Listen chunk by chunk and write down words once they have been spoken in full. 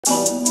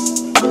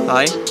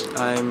Hi,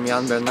 I'm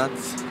Ján Bernát.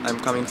 I'm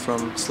coming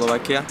from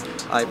Slovakia.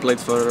 I played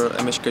for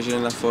MŠK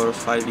Žilina for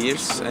 5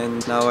 years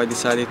and now I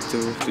decided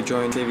to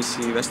join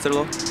KVC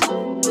Westerlo.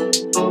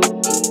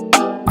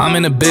 I'm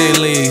in the big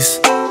leagues,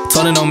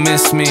 told her don't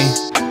miss me.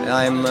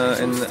 I'm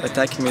an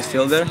attacking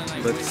midfielder,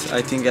 but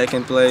I think I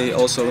can play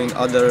also in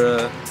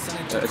other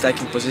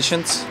attacking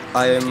positions.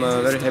 I am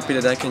very happy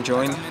that I can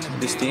join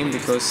this team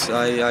because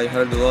I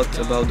heard a lot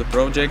about the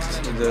project.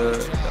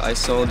 I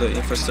saw the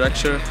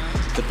infrastructure,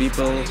 the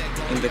people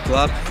in the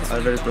club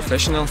are very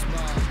professional.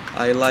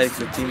 I like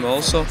the team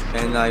also,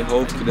 and I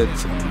hope that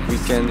we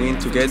can win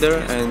together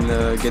and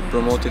get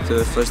promoted to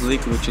the first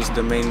league, which is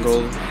the main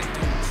goal.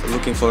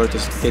 Looking forward to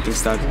getting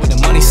started. With the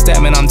money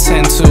statement, I'm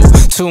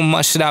 10-2. Too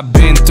much that I've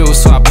been through,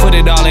 so I put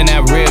it all in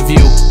that rear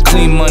view.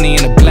 Clean money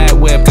in a black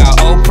whip, got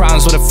old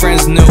problems with the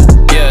friends new.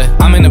 Yeah,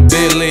 I'm in the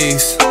big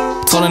leagues,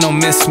 told her don't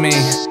miss me.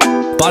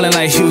 Ballin'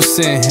 like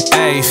Houston,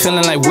 ayy,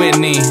 feeling like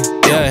Whitney.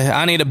 Yeah,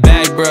 I need a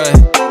bag,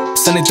 bruh,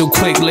 send it through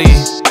quickly.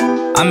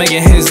 I'm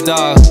making his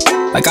dog,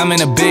 like I'm in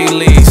the big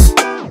leagues.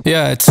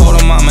 Yeah, told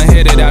him I'ma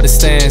hit it out the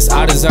stands.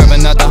 I deserve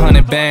another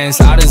 100 bands,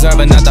 I deserve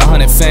another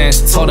 100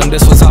 fans. Told them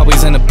this was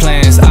always in the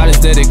plans. I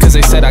just did it cause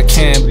they said I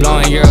can.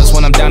 Blowing euros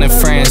when I'm down in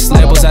France.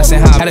 Labels asking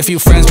how. Had a few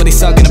friends but he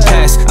suck in the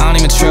past. I don't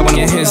even trip when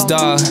I get his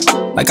dog,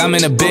 like I'm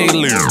in a big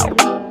league.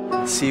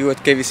 See you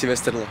at KVC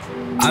Westerlo.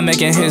 I'm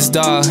making his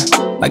dog,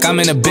 like I'm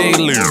in a big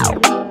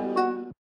league.